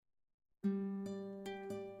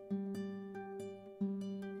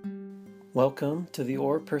Welcome to the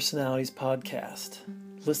Or Personalities podcast.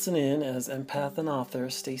 Listen in as empath and author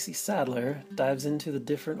Stacy Sadler dives into the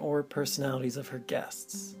different Or personalities of her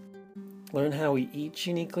guests. Learn how we each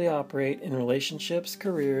uniquely operate in relationships,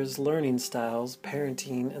 careers, learning styles,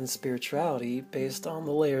 parenting, and spirituality based on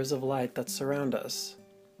the layers of light that surround us.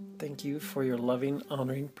 Thank you for your loving,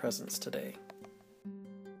 honoring presence today.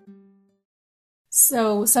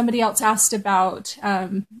 So somebody else asked about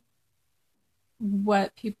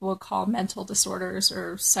what people would call mental disorders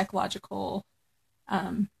or psychological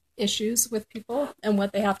issues with people and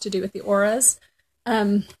what they have to do with the auras.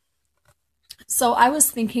 So I was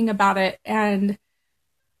thinking about it, and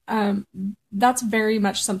that's very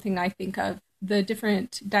much something I think of, the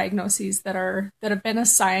different diagnoses that have been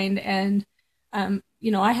assigned. And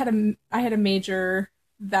I had a major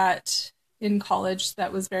that in college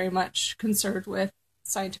that was very much concerned with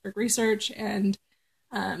scientific research and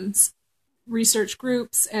research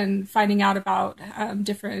groups and finding out about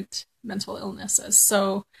different mental illnesses.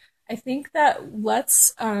 So I think that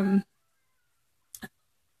let's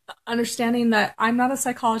understanding that I'm not a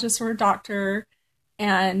psychologist or a doctor,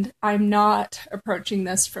 and I'm not approaching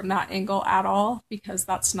this from that angle at all because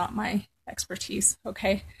that's not my expertise.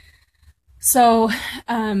 Okay. So,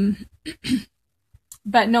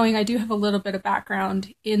 but knowing I do have a little bit of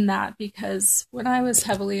background in that, because when I was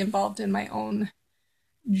heavily involved in my own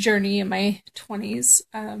journey in my 20s,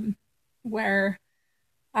 where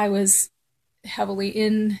I was heavily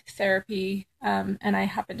in therapy, and I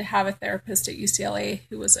happened to have a therapist at UCLA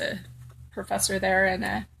who was a professor there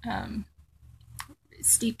and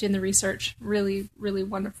steeped in the research, really, really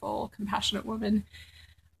wonderful, compassionate woman.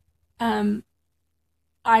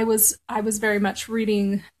 I was very much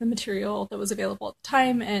reading the material that was available at the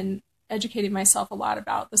time and educating myself a lot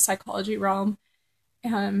about the psychology realm,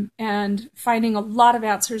 and finding a lot of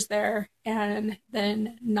answers there, and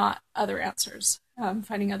then not other answers,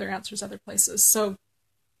 finding other answers other places. So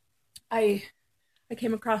I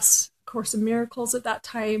came across A Course in Miracles at that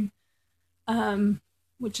time,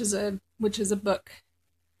 which is a book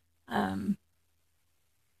of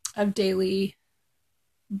daily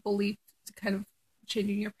belief, kind of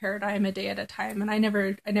changing your paradigm a day at a time. And I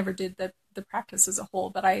never did the practice as a whole,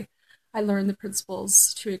 but I learned the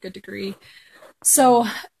principles to a good degree. So,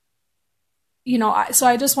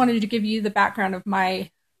 I just wanted to give you the background of my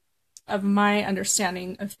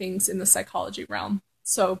understanding of things in the psychology realm.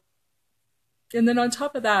 So, and then on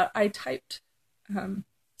top of that, I typed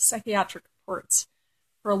psychiatric reports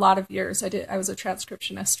for a lot of years. I was a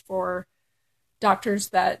transcriptionist for doctors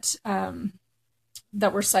that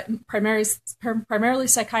were primarily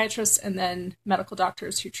psychiatrists, and then medical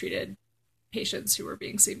doctors who treated patients who were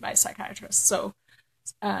being seen by psychiatrists. So,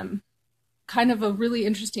 kind of a really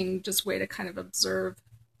interesting just way to kind of observe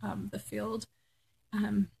the field.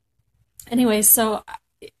 Anyway, so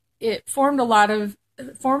it formed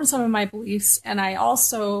some of my beliefs, and I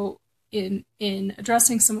also, in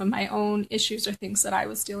addressing some of my own issues or things that I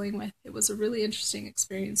was dealing with, it was a really interesting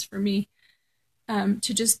experience for me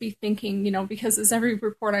to just be thinking, because as every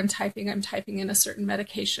report I'm typing in a certain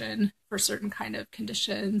medication for certain kind of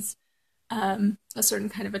conditions, a certain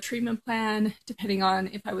kind of a treatment plan, depending on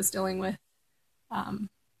if I was dealing with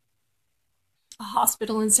a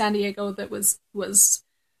hospital in San Diego that was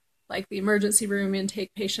like the emergency room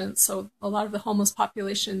intake patients. So a lot of the homeless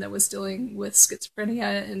population that was dealing with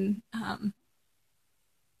schizophrenia and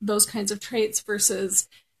those kinds of traits, versus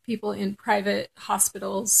people in private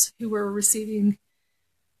hospitals who were receiving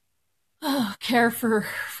care for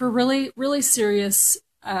really, really serious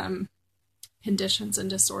conditions and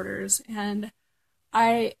disorders. And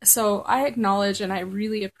I acknowledge and I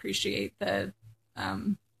really appreciate the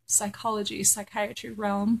psychiatry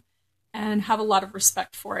realm and have a lot of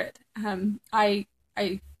respect for it. I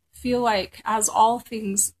feel like, as all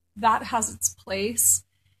things, that has its place,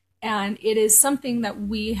 and it is something that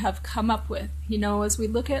we have come up with. As we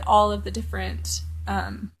look at all of the different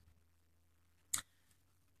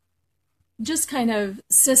just kind of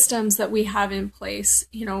systems that we have in place,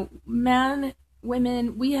 man,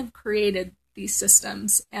 women, we have created these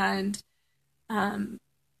systems, and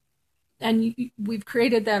we've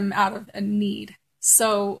created them out of a need.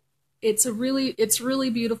 So it's really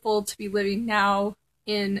beautiful to be living now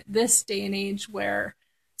in this day and age where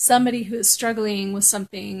somebody who is struggling with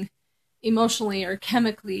something emotionally or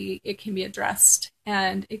chemically, it can be addressed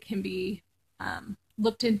and it can be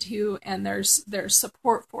looked into, and there's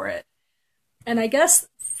support for it. And I guess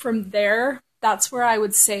from there, that's where I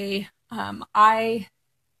would say I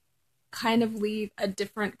kind of leave a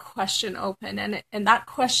different question open. And that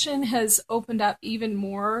question has opened up even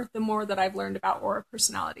more the more that I've learned about aura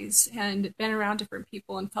personalities and been around different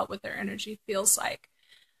people and felt what their energy feels like.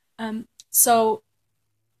 So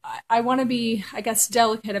I want to be, I guess,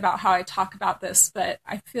 delicate about how I talk about this, but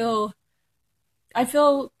I feel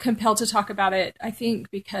compelled to talk about it, I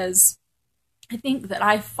think, because I think that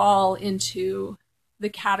I fall into the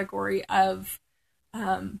category of,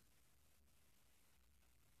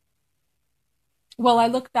 well, I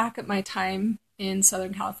look back at my time in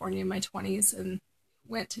Southern California in my 20s and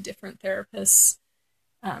went to different therapists,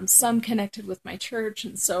 some connected with my church,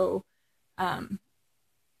 and so I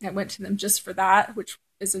went to them just for that, which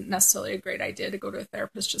isn't necessarily a great idea to go to a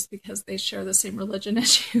therapist just because they share the same religion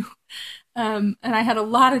as you. And I had a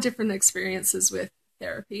lot of different experiences with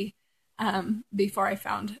therapy before I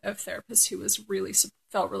found a therapist who was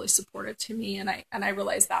felt really supportive to me, and I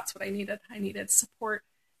realized that's what I needed. I needed support.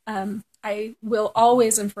 I will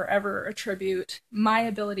always and forever attribute my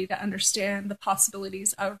ability to understand the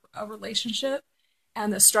possibilities of a relationship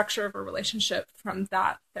and the structure of a relationship from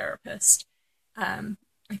that therapist. I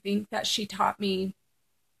think that she taught me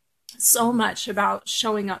so much about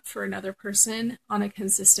showing up for another person on a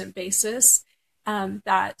consistent basis,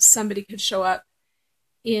 that somebody could show up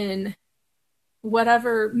in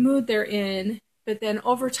whatever mood they're in, but then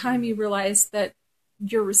over time you realize that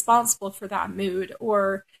you're responsible for that mood,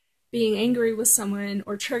 or being angry with someone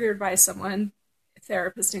or triggered by someone,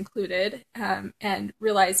 therapist included, and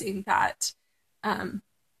realizing that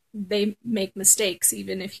they make mistakes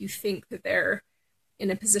even if you think that they're in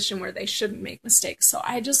a position where they shouldn't make mistakes. So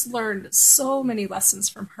I just learned so many lessons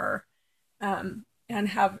from her, and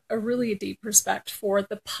have a really deep respect for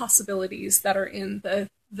the possibilities that are in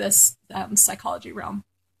this psychology realm.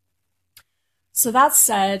 So that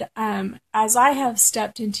said, as I have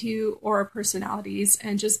stepped into aura personalities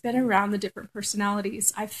and just been around the different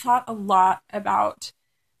personalities, I've thought a lot about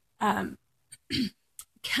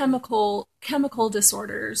chemical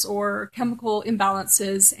disorders or chemical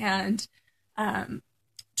imbalances and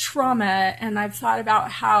trauma. And I've thought about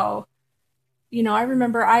how, I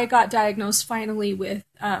remember I got diagnosed finally with,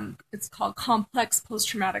 it's called complex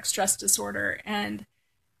post-traumatic stress disorder. And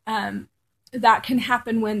that can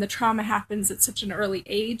happen when the trauma happens at such an early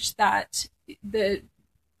age that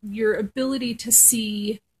your ability to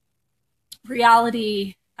see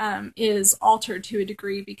reality is altered to a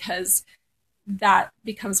degree, because that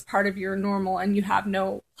becomes part of your normal and you have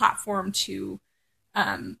no platform to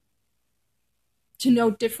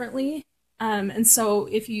know differently. And so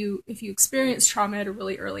if you experience trauma at a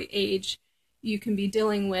really early age, you can be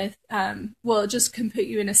dealing with, it just can put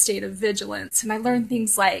you in a state of vigilance. And I learned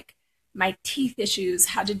things like my teeth issues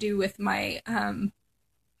had to do with my,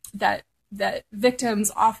 that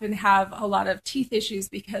victims often have a lot of teeth issues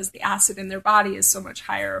because the acid in their body is so much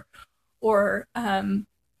higher, or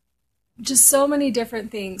just so many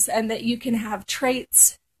different things, and that you can have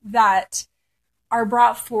traits that are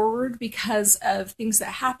brought forward because of things that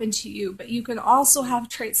happen to you, but you can also have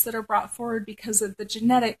traits that are brought forward because of the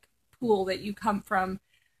genetic pool that you come from.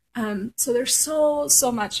 So there's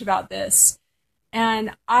so much about this,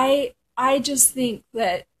 and I just think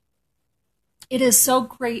that it is so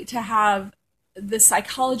great to have the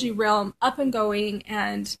psychology realm up and going,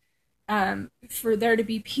 and for there to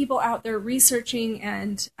be people out there researching.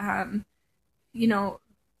 And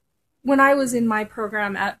when I was in my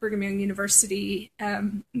program at Brigham Young University,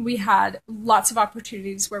 we had lots of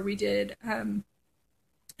opportunities where we did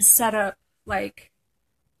set up like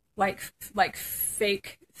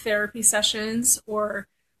fake therapy sessions, or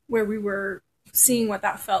where we were seeing what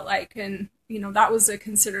that felt like. And that was a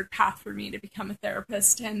considered path for me to become a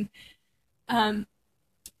therapist. And I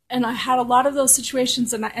had a lot of those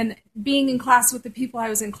situations, and being in class with the people I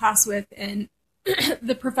was in class with, and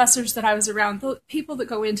the professors that I was around, the people that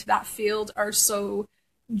go into that field are so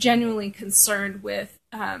genuinely concerned with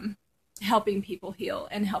helping people heal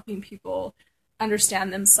and helping people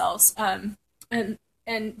understand themselves.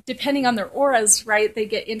 And depending on their auras, right, they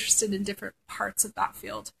get interested in different parts of that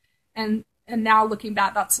field. And now looking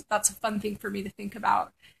back, that's a fun thing for me to think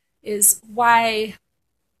about, is why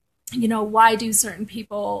do certain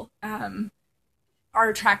people are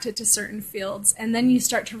attracted to certain fields. And then you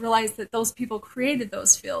start to realize that those people created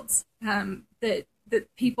those fields, that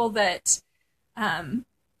people that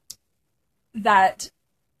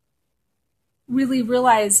really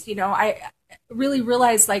realized, I really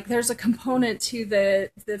realized, like, there's a component to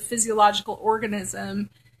the physiological organism,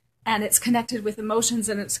 and it's connected with emotions,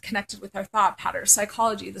 and it's connected with our thought patterns,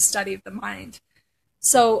 psychology, the study of the mind.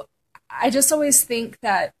 So I just always think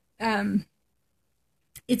that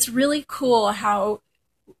it's really cool how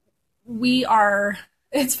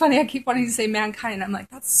it's funny, I keep wanting to say mankind. I'm like,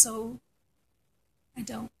 that's so,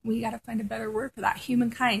 we got to find a better word for that.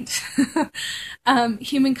 Humankind.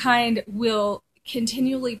 Humankind will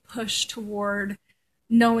continually push toward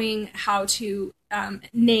knowing how to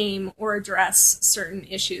name or address certain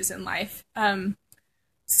issues in life.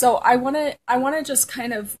 So I want to just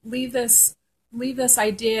kind of leave this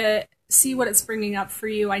idea, see what it's bringing up for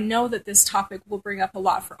you. I know that this topic will bring up a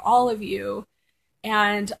lot for all of you,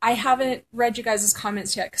 and I haven't read you guys'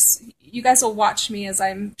 comments yet because you guys will watch me as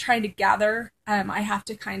I'm trying to gather. I have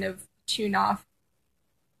to kind of tune off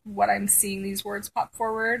what I'm seeing these words pop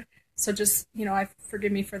forward. So just,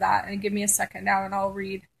 forgive me for that, and give me a second now, and I'll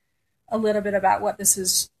read a little bit about what this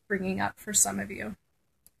is bringing up for some of you.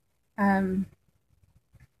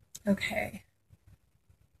 Okay.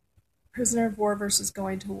 Prisoner of war versus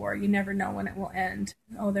going to war. You never know when it will end.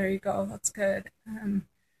 Oh, there you go. That's good.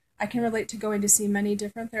 I can relate to going to see many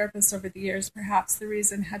different therapists over the years. Perhaps the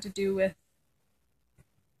reason had to do with,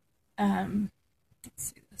 let's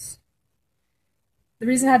see this. The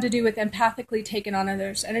reason had to do with empathically taking on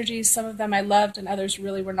others' energies. Some of them I loved and others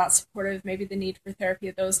really were not supportive. Maybe the need for therapy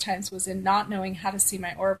at those times was in not knowing how to see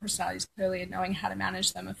my aura personalities clearly and knowing how to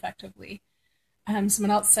manage them effectively.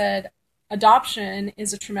 Someone else said, adoption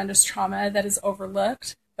is a tremendous trauma that is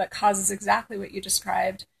overlooked, but causes exactly what you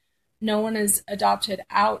described. No one is adopted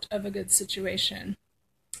out of a good situation.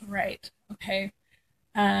 Right. Okay.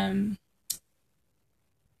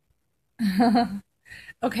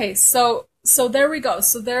 Okay. So there we go.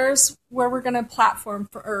 So there's where we're going to platform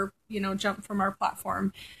for, or, jump from our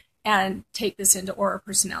platform and take this into aura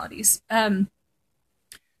personalities.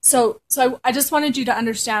 So I just wanted you to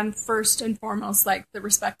understand first and foremost, like, the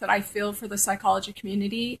respect that I feel for the psychology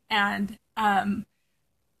community, and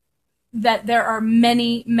that there are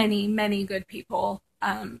many, many, many good people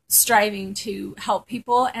striving to help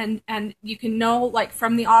people, and you can know, like,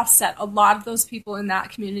 from the offset, a lot of those people in that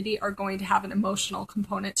community are going to have an emotional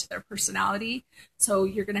component to their personality. So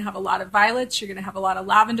you're going to have a lot of violets, you're going to have a lot of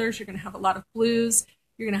lavenders, you're going to have a lot of blues,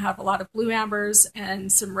 you're going to have a lot of blue ambers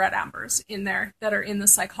and some red ambers in there that are in the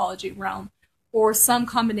psychology realm, or some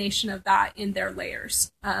combination of that in their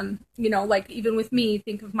layers. Like, even with me,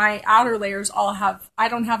 think of my outer layers I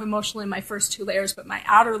don't have emotional in my first two layers, but my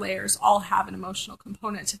outer layers all have an emotional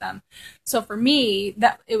component to them. So for me,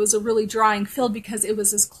 that it was a really drawing field because it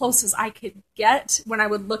was as close as I could get when I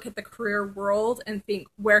would look at the career world and think,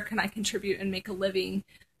 where can I contribute and make a living?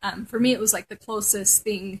 For me, it was like the closest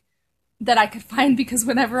thing that I could find, because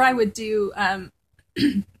whenever I would do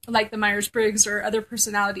like the Myers-Briggs or other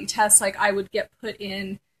personality tests, like, I would get put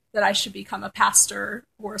in that I should become a pastor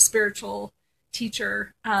or a spiritual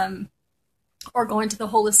teacher, or go into the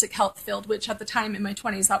holistic health field, which at the time in my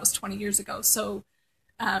 20s, that was 20 years ago. So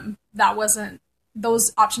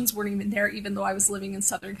those options weren't even there, even though I was living in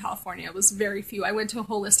Southern California. It was very few. I went to a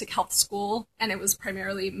holistic health school, and it was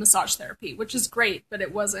primarily massage therapy, which is great, but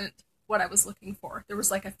it wasn't what I was looking for. There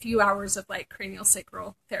was like a few hours of like cranial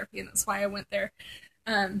sacral therapy, and that's why I went there.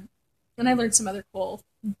 And I learned some other cool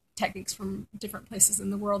techniques from different places in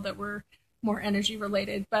the world that were more energy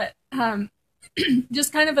related. But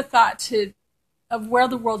just kind of a thought of where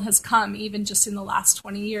the world has come, even just in the last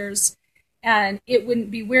 20 years. And it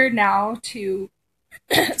wouldn't be weird now to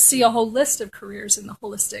see a whole list of careers in the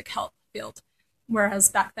holistic health field, whereas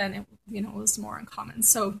back then it was more uncommon.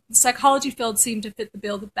 So the psychology field seemed to fit the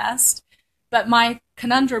bill the best, but my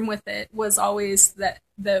conundrum with it was always that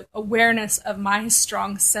the awareness of my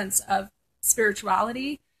strong sense of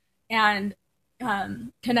spirituality and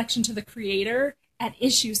connection to the creator, and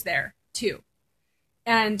issues there too.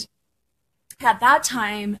 And at that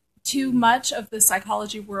time, too much of the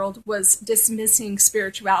psychology world was dismissing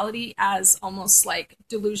spirituality as almost like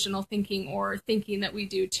delusional thinking, or thinking that we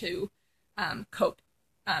do to cope,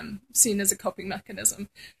 seen as a coping mechanism.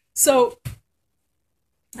 So,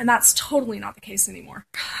 and that's totally not the case anymore.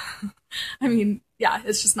 I mean, yeah,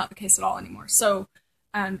 it's just not the case at all anymore. So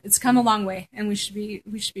it's come a long way, and we should be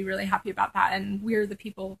really happy about that. And we're the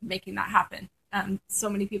people making that happen. So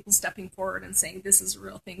many people stepping forward and saying this is a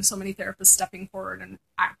real thing. So many therapists stepping forward and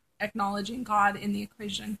acknowledging God in the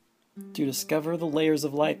equation. To discover the layers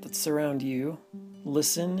of light that surround you,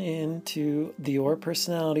 listen in to the Aura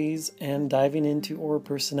Personalities and Diving into Aura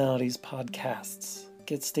Personalities podcasts.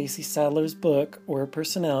 Get Stacy Sadler's book, Aura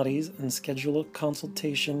Personalities, and schedule a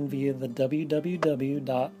consultation via the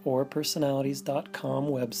www.aurapersonalities.com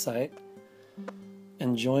website,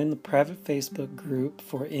 and join the private Facebook group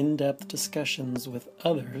for in-depth discussions with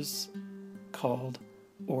others called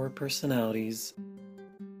Aura Personalities.